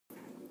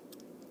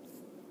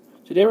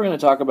Today we're going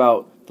to talk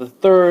about the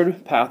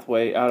third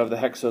pathway out of the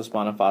hexose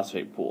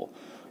monophosphate pool.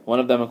 One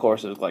of them, of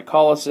course, is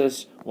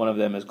glycolysis, one of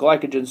them is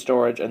glycogen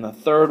storage, and the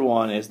third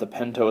one is the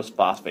pentose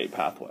phosphate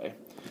pathway.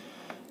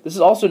 This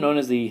is also known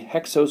as the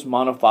hexose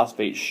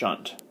monophosphate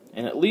shunt,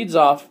 and it leads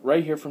off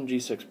right here from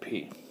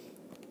G6P.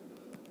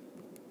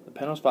 The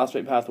pentose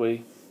phosphate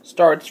pathway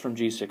starts from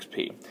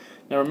G6P.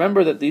 Now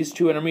remember that these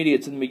two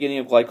intermediates in the beginning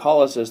of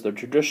glycolysis, the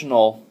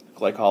traditional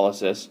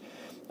glycolysis,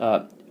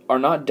 are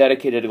not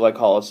dedicated to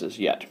glycolysis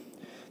yet.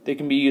 They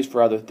can be used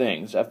for other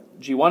things.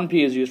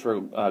 G1P is used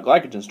for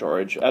glycogen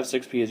storage,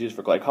 F6P is used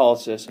for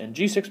glycolysis, and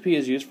G6P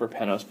is used for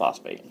pentose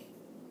phosphate.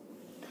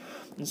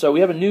 And so we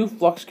have a new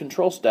flux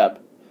control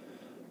step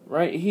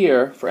right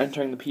here for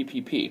entering the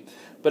PPP.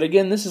 But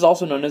again, this is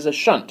also known as a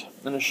shunt.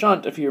 And a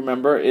shunt, if you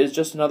remember, is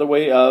just another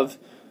way of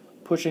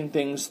pushing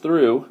things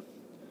through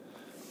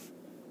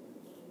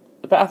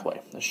the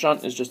pathway. A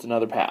shunt is just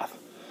another path.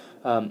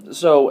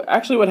 So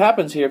actually what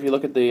happens here, if you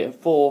look at the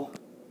full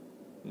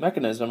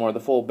mechanism or the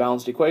full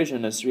balanced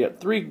equation, is we have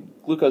 3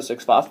 glucose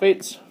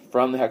 6-phosphates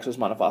from the hexose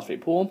monophosphate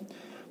pool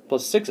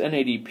plus 6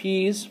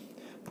 NADPs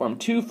form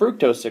 2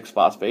 fructose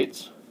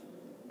 6-phosphates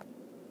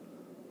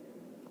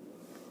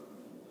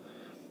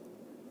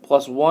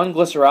plus 1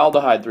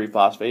 glyceraldehyde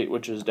 3-phosphate,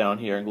 which is down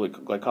here in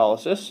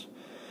glycolysis,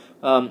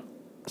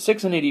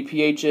 6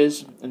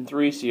 NADPHs, and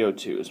 3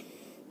 CO2s.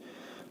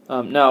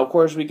 Now, of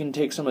course, we can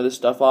take some of this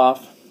stuff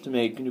off to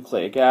make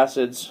nucleic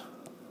acids.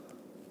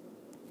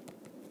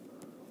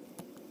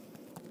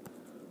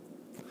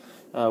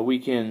 We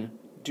can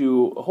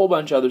do a whole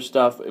bunch of other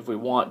stuff if we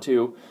want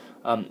to,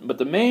 but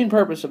the main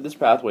purpose of this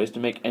pathway is to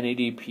make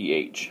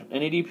NADPH.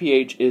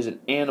 NADPH is an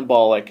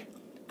anabolic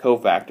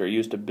cofactor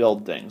used to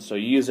build things, so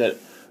you use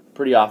it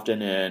pretty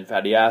often in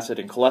fatty acid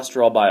and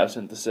cholesterol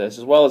biosynthesis,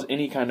 as well as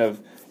any kind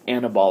of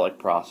anabolic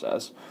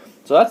process.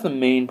 So that's the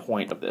main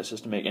point of this,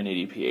 is to make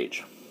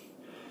NADPH.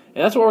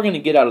 And that's what we're going to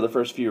get out of the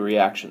first few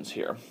reactions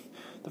here.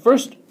 The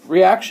first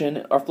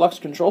reaction, our flux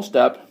control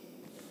step,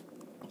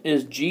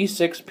 is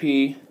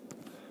G6P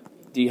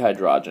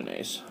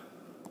dehydrogenase.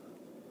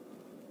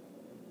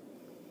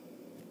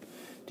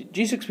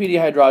 G6P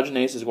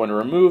dehydrogenase is going to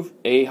remove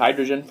a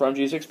hydrogen from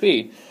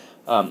G6P,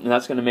 and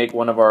that's going to make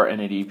one of our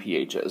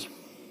NADPHs.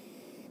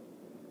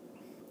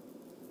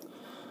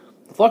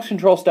 The flux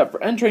control step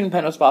for entering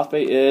pentose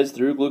phosphate is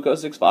through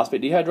glucose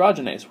 6-phosphate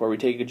dehydrogenase, where we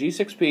take a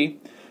G6P,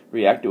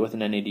 react it with an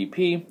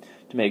NADP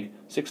to make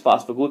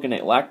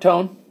 6-phosphogluconate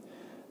lactone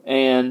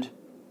and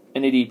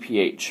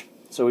NADPH.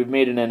 So we've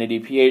made an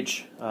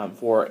NADPH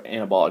for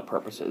anabolic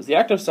purposes. The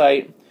active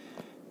site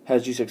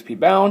has G6P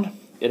bound.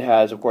 It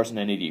has, of course, an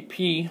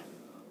NADP.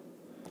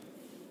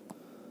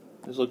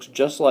 This looks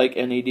just like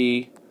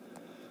NAD,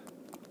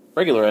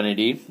 regular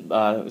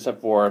NAD,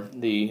 except for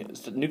the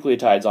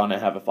nucleotides on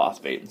it have a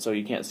phosphate. So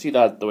you can't see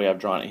that the way I've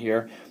drawn it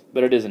here,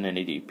 but it is an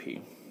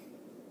NADP.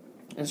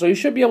 And so you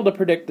should be able to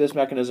predict this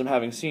mechanism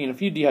having seen a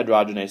few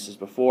dehydrogenases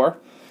before.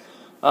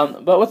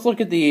 But let's look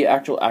at the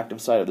actual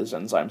active site of this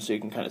enzyme so you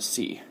can kind of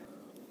see.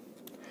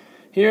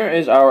 Here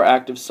is our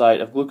active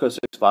site of glucose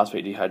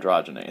 6-phosphate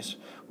dehydrogenase.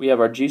 We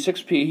have our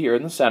G6P here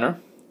in the center.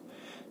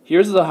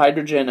 Here's the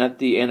hydrogen at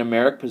the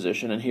anomeric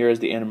position, and here is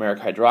the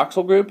anomeric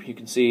hydroxyl group. You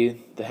can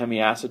see the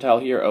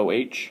hemiacetal here,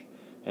 OH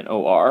and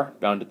OR,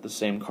 bound at the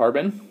same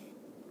carbon.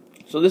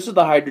 So this is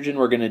the hydrogen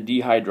we're going to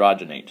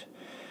dehydrogenate.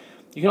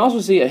 You can also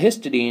see a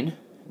histidine,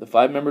 the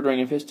 5-membered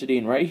ring of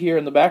histidine right here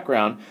in the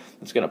background,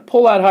 that's going to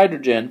pull that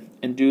hydrogen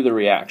and do the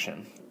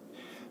reaction.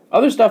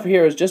 Other stuff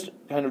here is just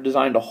kind of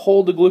designed to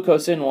hold the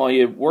glucose in while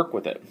you work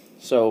with it.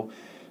 So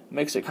it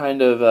makes it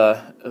kind of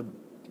a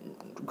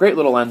great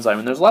little enzyme.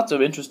 And there's lots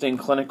of interesting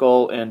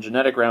clinical and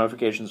genetic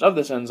ramifications of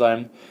this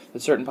enzyme,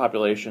 that certain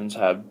populations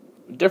have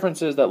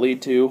differences that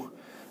lead to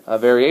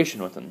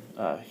variation within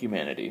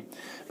humanity.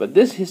 But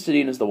this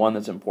histidine is the one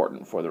that's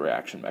important for the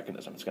reaction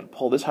mechanism. It's going to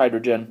pull this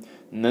hydrogen,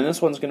 and then this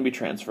one's going to be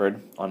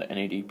transferred onto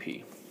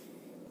NADP.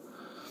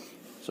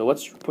 So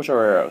let's push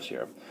our arrows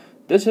here.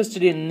 This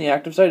histidine in the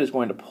active site is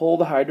going to pull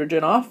the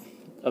hydrogen off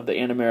of the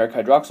anomeric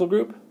hydroxyl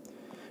group.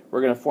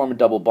 We're going to form a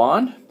double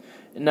bond.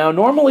 And now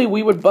normally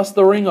we would bust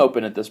the ring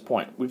open at this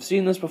point. We've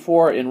seen this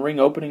before in ring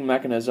opening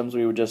mechanisms.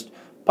 We would just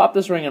pop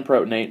this ring and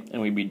protonate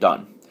and we'd be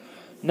done.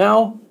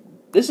 Now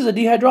this is a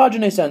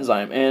dehydrogenase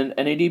enzyme and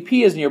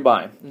NADP is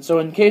nearby. And so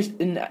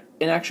in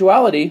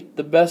actuality,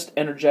 the best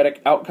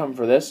energetic outcome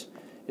for this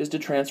is to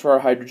transfer our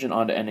hydrogen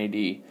onto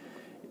NAD.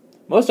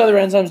 Most other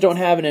enzymes don't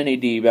have an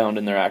NAD bound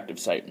in their active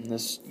site. In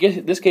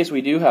this case,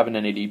 we do have an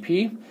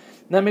NADP,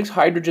 and that makes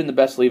hydrogen the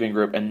best leaving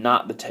group and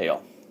not the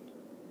tail.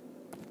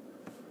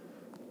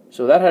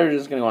 So that hydrogen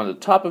is going to go on the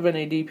top of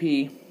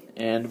NADP,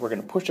 and we're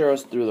going to push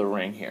arrows through the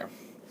ring here.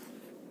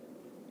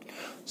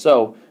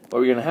 So what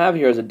we're going to have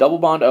here is a double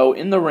bond O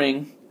in the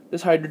ring.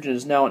 This hydrogen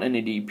is now an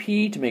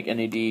NADP to make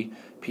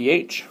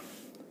NADPH.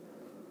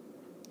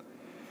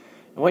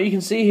 And what you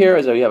can see here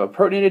is that we have a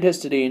protonated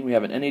histidine, we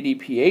have an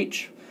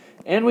NADPH,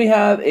 and we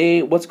have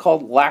a what's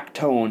called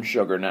lactone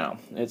sugar now.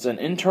 It's an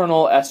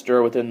internal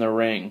ester within the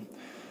ring.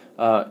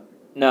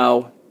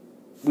 Now,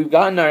 we've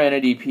gotten our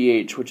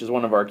NADPH, which is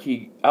one of our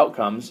key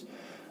outcomes,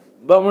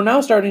 but we're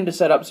now starting to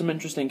set up some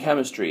interesting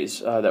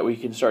chemistries that we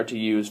can start to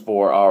use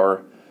for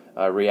our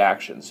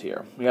reactions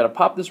here. We got to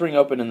pop this ring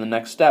open in the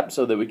next step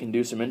so that we can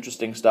do some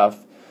interesting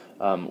stuff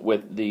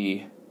with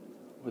the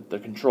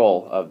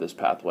control of this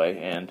pathway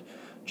and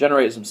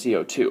generate some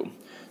CO2.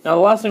 Now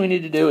the last thing we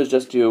need to do is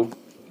just to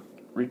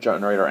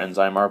regenerate our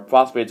enzyme. Our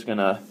phosphate's going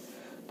to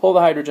pull the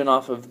hydrogen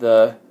off of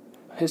the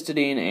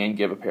histidine and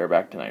give a pair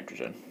back to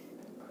nitrogen.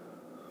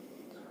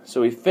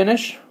 So we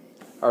finish.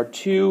 Our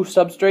two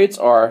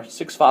substrates are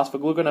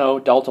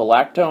 6-phosphoglucano delta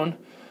lactone.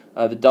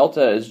 The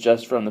delta is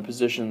just from the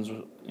positions,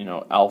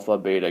 alpha,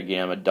 beta,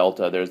 gamma,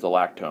 delta. There's the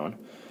lactone.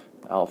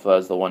 Alpha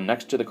is the one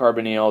next to the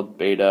carbonyl,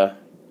 beta,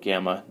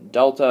 gamma,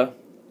 delta,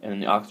 and then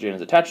the oxygen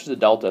is attached to the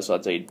delta, so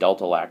that's a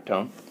delta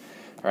lactone.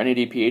 Our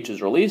NADPH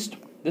is released.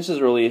 This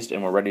is released,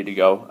 and we're ready to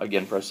go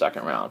again for a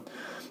second round.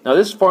 Now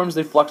this forms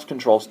the flux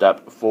control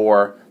step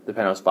for the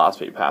pentose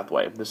phosphate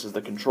pathway. This is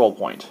the control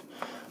point.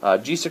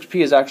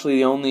 G6P is actually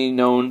the only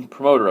known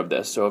promoter of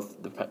this, so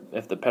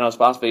if the pentose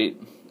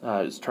phosphate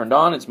is turned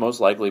on, it's most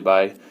likely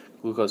by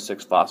glucose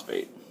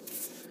 6-phosphate.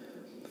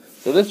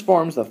 So this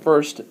forms the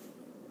first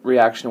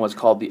reaction in what's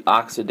called the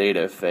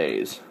oxidative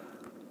phase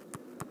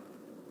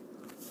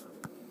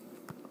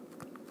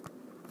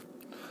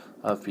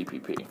of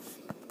PPP.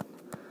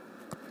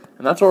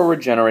 And that's where we're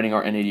generating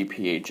our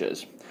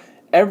NADPHs.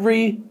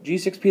 Every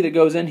G6P that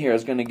goes in here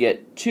is going to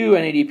get 2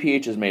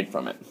 NADPHs made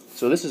from it.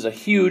 So this is a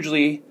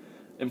hugely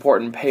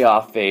important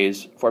payoff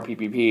phase for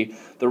PPP.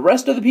 The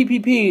rest of the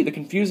PPP, the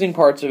confusing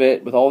parts of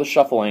it with all the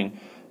shuffling,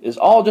 is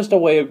all just a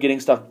way of getting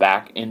stuff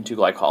back into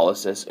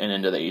glycolysis and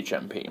into the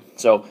HMP.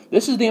 So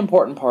this is the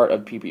important part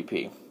of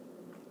PPP.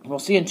 We'll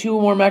see in 2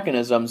 more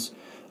mechanisms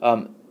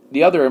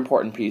the other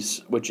important piece,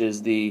 which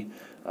is the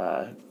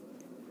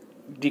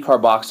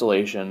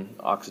decarboxylation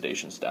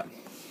oxidation step.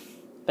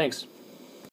 Thanks.